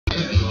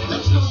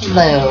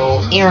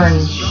Hello, Aaron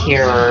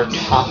here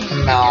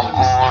talking about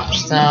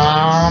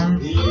autism.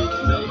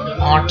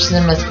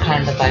 Autism is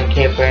kind of like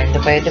a brain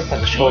debated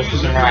but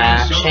social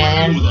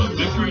interaction,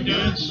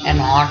 and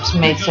autism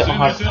makes it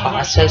hard to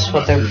process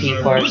what other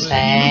people are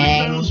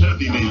saying.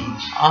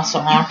 Also,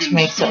 autism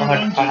makes it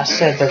hard to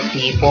process other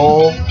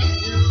people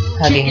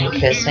hugging and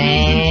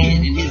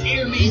kissing,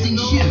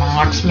 and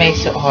autism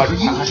makes it hard to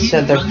process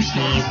other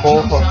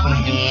people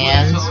holding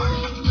hands.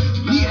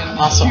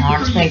 Also,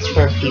 autism makes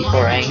for people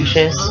are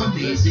anxious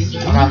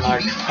around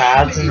large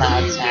crowds and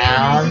loud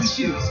sounds,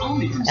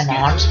 and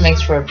autism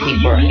makes for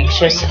people are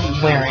anxious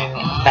wearing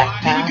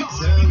backpacks.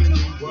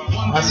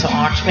 Also,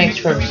 autism makes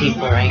for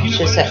people are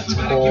anxious at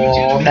school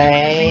all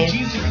day,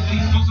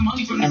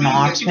 and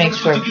autism makes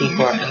for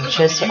people are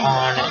anxious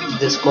on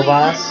the school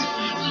bus.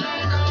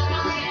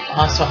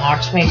 Also,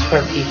 autism makes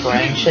for people are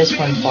anxious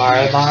when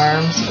fire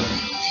alarms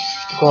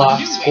go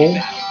off school.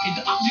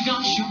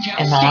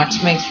 And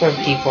autism makes for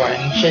people are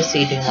anxious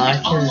eating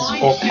lunch in the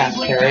school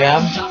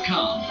cafeteria.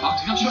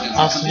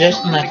 Also,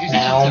 just to let you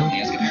know,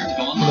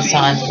 the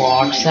signs of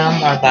autism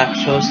are lack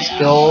of social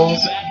skills,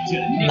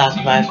 lack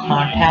of eye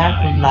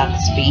contact, and lack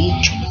of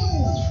speech,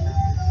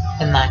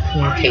 and lack of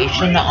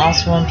communication.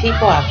 Also, when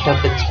people act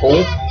up in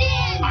school,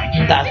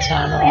 that's a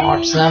sign of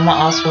autism.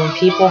 Also, when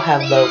people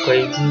have low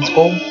grades in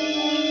school,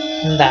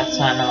 that's a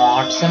sign of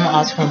autism.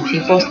 Also, when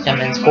people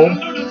stim in school,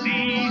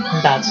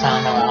 that's a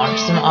sign of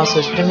autism.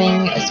 Also,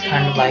 stimming is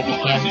kind of like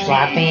hand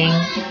flapping,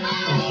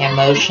 and hand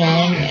motion,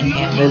 and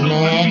hand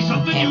movement,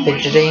 and hand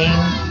fidgeting.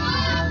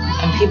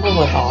 And people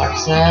with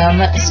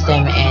autism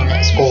stim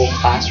in school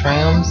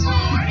classrooms,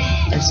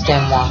 and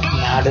stim walking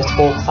out of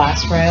school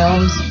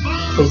classrooms.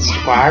 Please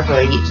subscribe,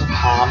 rate, and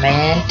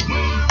comment.